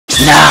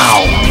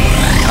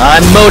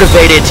I'm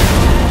motivated.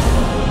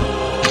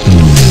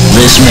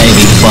 This may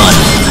be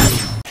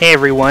fun. Hey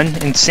everyone,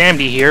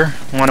 Insanity here.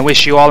 I want to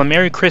wish you all a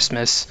Merry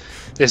Christmas.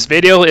 This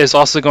video is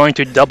also going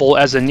to double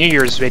as a New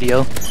Year's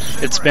video.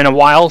 It's been a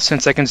while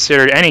since I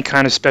considered any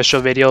kind of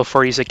special video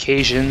for these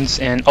occasions,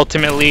 and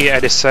ultimately I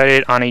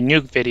decided on a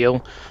nuke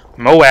video,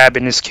 Moab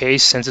in this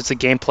case, since it's a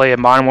gameplay of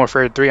Modern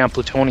Warfare 3 on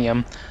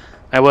Plutonium.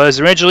 I was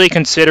originally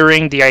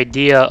considering the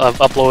idea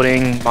of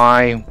uploading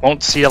my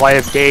Won't See the Light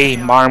of Day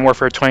Modern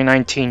Warfare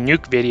 2019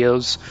 nuke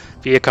videos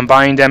via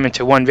combining them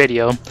into one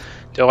video,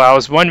 though I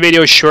was one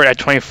video short at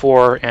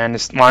 24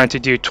 and wanted to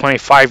do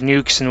 25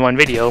 nukes in one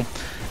video.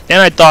 Then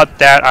I thought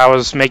that I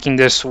was making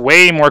this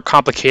way more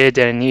complicated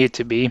than it needed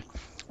to be,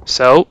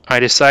 so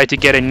I decided to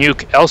get a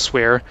nuke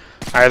elsewhere,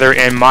 either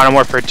in Modern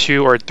Warfare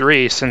 2 or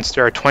 3, since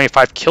there are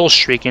 25 kill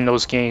streak in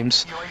those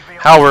games.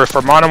 However,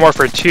 for Modern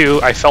Warfare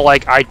 2, I felt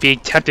like I'd be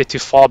tempted to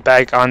fall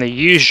back on the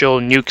usual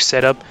nuke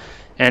setup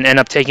and end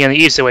up taking the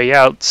easy way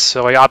out,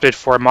 so I opted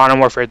for Modern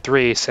Warfare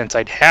 3 since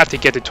I'd have to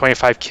get to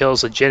 25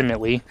 kills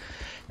legitimately.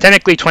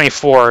 Technically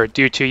 24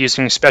 due to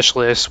using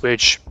Specialist,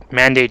 which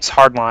mandates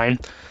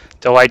hardline,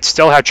 though I'd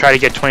still have tried to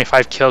get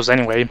 25 kills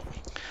anyway.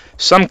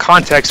 Some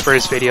context for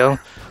this video: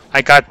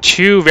 I got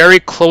two very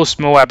close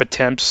Moab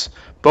attempts.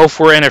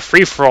 Both were in a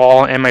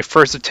free-for-all, and my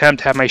first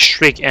attempt had my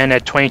streak end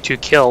at 22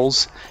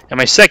 kills, and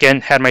my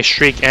second had my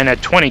streak end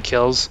at 20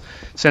 kills.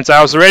 Since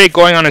I was already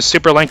going on a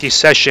super lengthy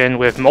session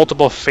with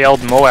multiple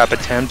failed Moab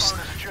attempts,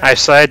 I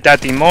decided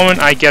that the moment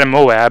I get a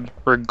Moab,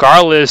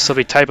 regardless of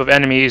the type of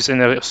enemies in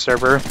the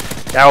server,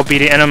 that will be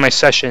the end of my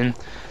session.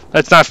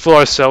 Let's not fool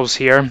ourselves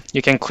here.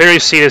 You can clearly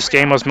see this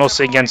game was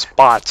mostly against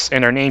bots,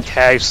 and their name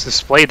tags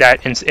display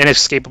that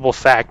inescapable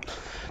fact.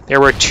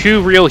 There were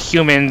two real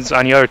humans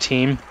on the other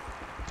team,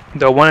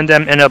 though one of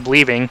them ended up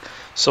leaving,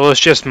 so it was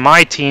just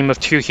my team of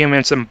two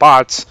humans and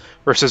bots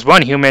versus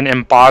one human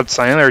and bots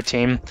on the other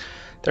team.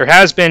 There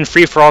has been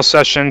free-for-all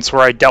sessions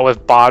where I dealt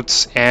with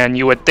bots, and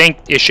you would think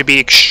it should be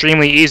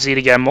extremely easy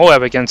to get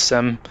Moab against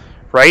them,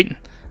 right?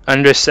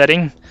 Under this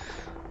setting?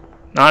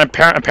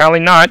 Apparently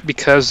not,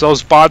 because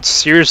those bots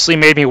seriously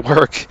made me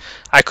work.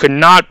 I could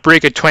not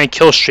break a 20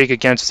 kill streak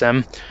against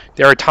them.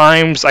 There are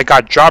times I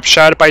got drop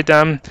shotted by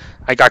them,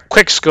 I got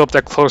quick scoped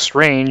at close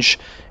range,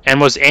 and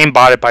was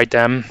aimbotted by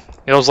them.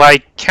 It was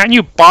like, can't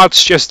you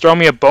bots just throw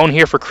me a bone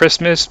here for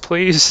Christmas,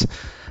 please?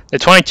 The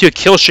 22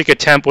 kill streak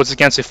attempt was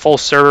against a full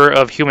server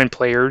of human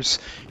players,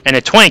 and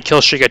the 20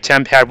 kill streak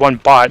attempt had one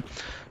bot,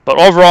 but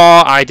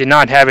overall I did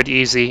not have it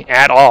easy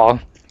at all.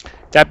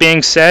 That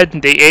being said,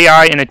 the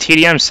AI in a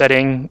TDM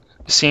setting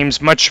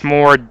seems much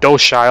more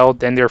docile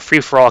than their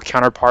free-for-all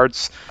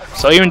counterparts,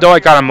 so even though I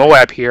got a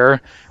Moab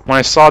here, when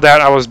I saw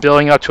that I was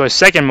building up to a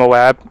second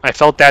Moab, I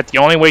felt that the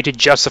only way to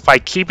justify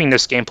keeping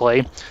this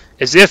gameplay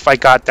is if I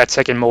got that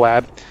second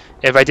Moab.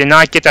 If I did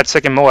not get that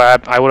second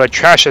Moab, I would have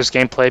trashed this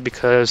gameplay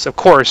because, of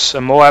course,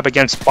 a Moab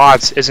against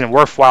bots isn't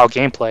worthwhile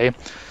gameplay.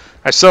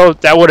 So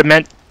that would have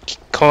meant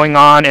going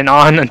on and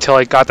on until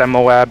I got that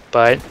Moab,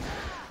 but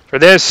for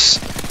this,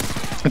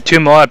 the two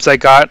Moabs I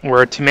got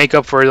were to make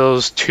up for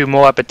those two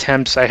Moab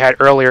attempts I had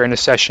earlier in the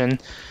session.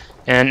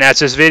 And as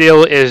this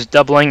video is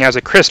doubling as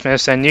a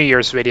Christmas and New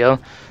Year's video,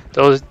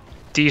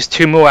 these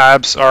two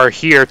Moabs are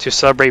here to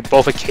celebrate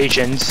both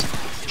occasions.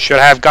 Should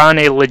I have gotten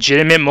a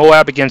legitimate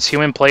Moab against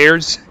human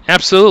players?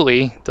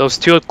 Absolutely. Those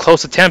two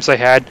close attempts I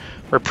had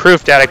were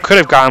proof that I could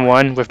have gotten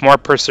one with more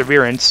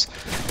perseverance.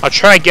 I'll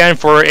try again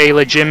for a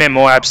legitimate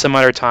Moab some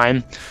other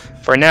time.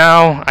 For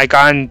now, I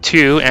gotten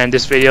two, and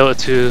this video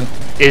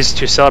is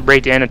to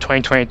celebrate the end of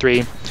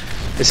 2023.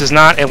 This is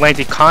not a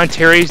lengthy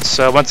commentary,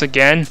 so once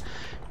again,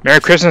 Merry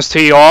Christmas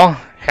to you all.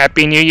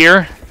 Happy New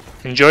Year.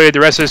 Enjoy the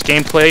rest of this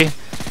gameplay.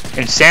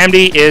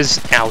 Insanity is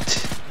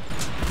out.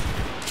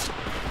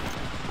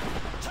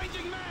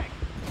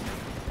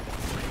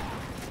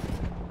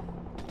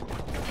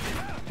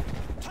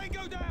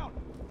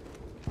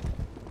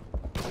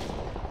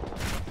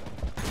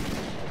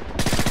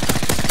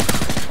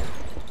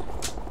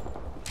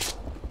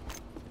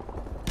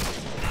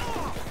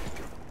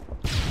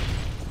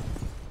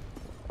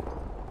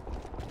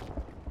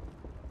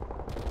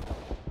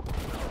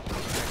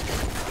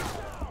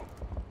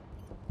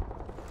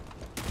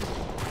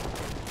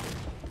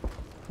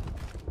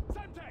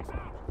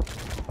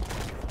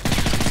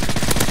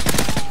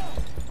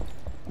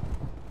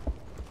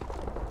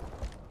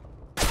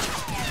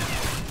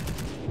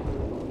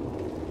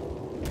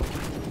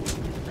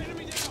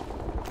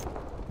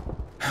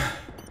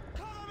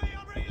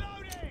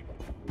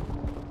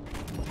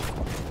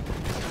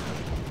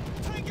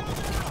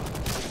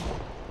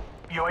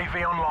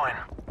 UAV online.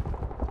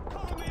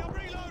 Cover me, I'm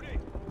reloading.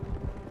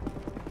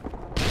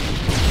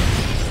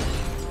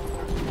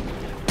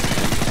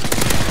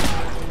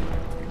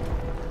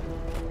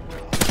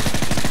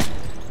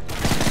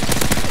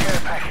 Care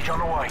package on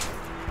the way.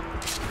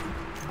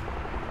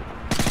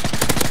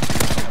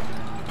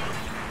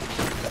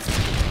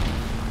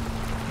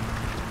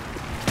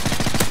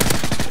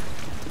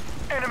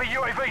 Enemy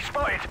UAV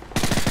spotted.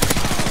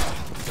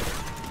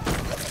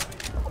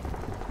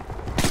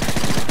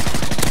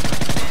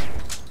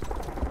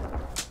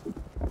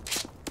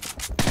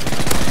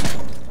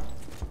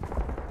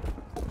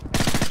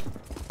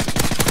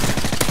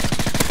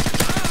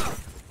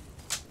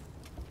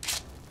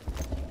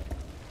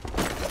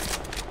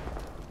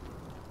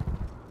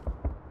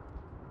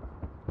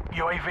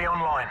 UAV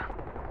online.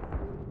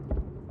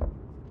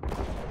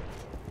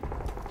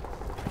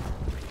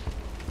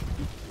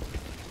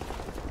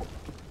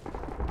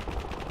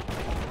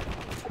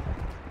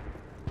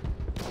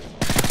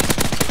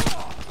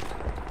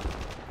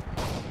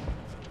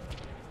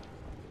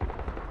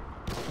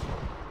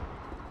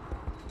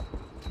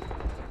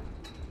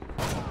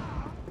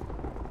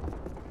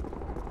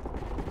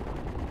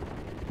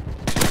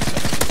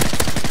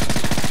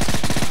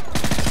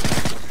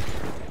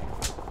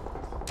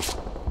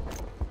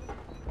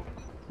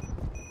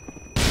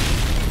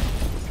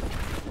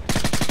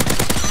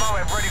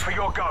 Ready for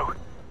your go.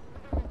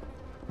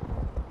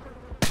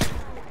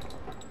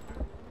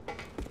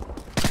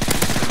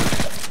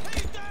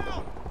 He's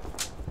down!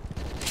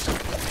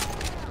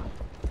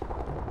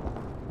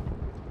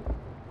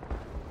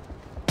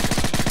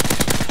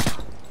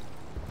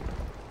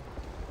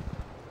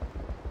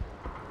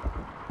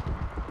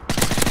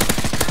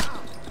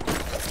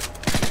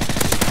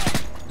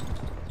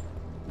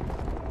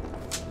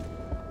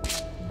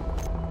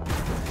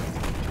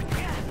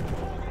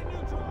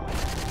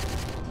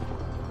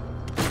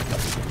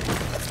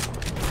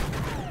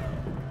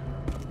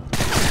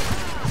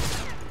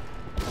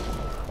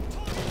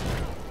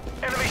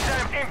 Enemy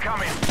SAM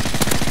incoming.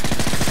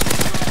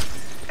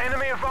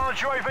 Enemy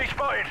advanced UAV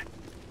spotted.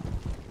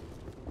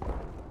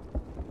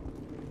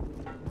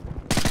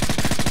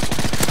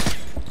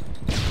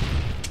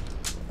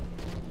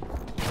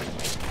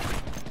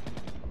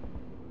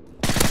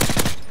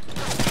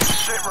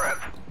 Sit rep.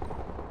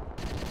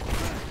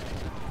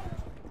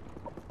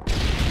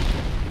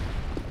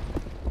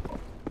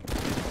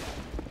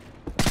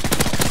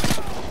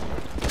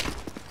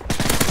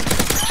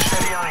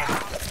 Steady aim.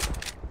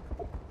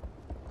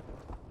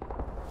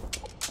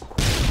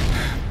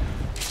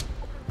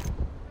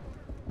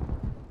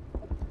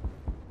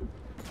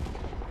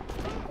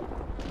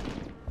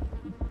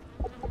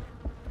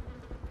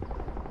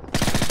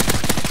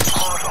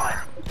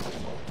 Hardline.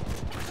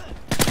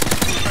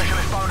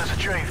 Specialist bonus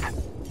achieved.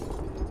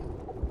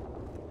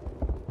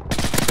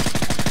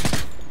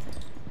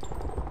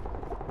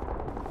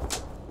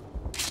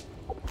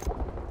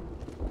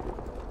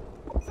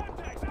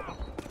 Semtex out!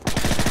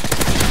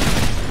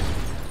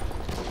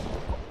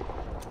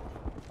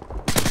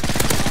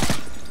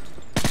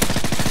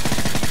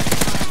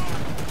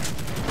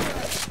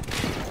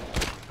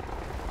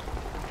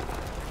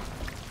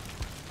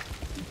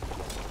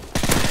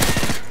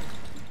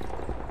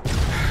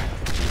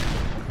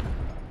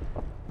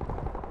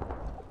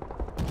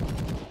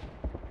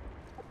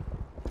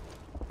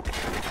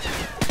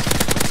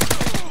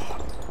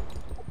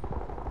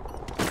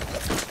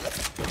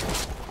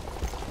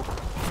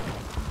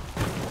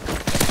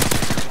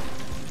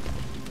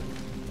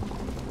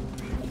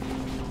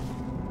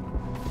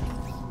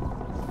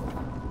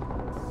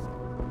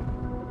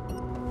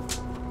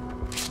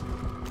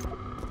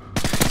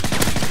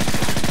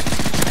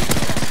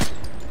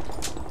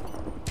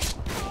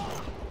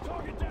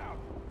 Target down!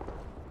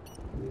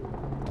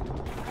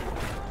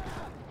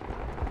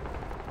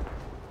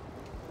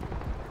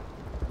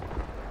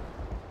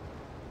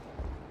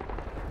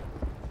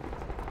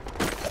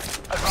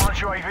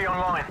 Advanced UAV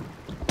online.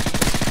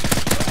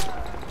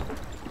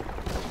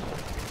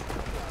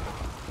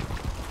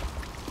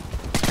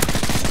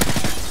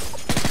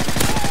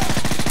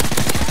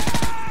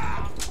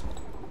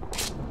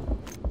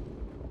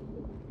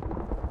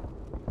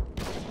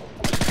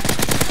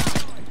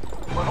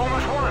 We've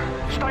almost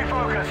won. Stay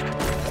focused.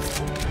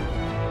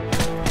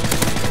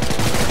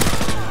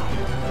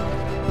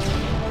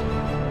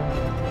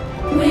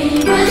 We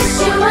wish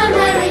you a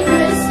Merry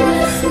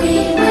Christmas. We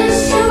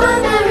wish you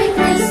a Merry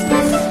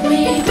Christmas. We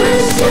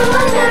wish you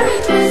a Merry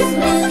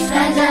Christmas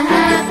and a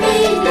Happy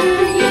New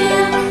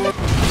Year.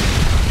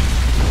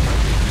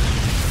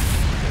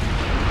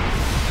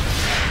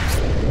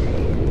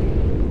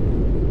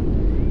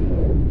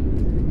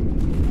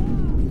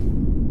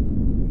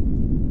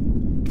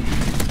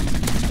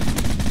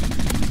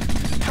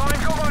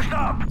 Time's almost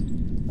up.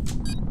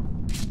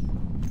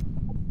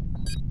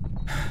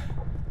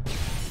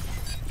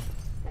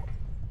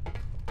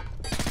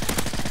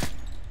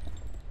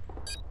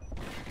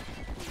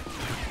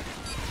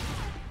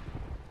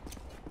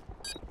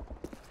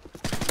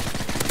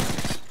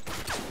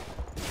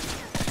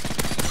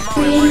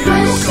 We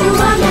wish you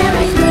a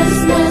Merry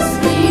Christmas.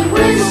 We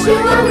wish you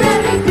a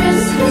Merry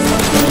Christmas.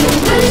 We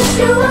wish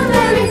you a Merry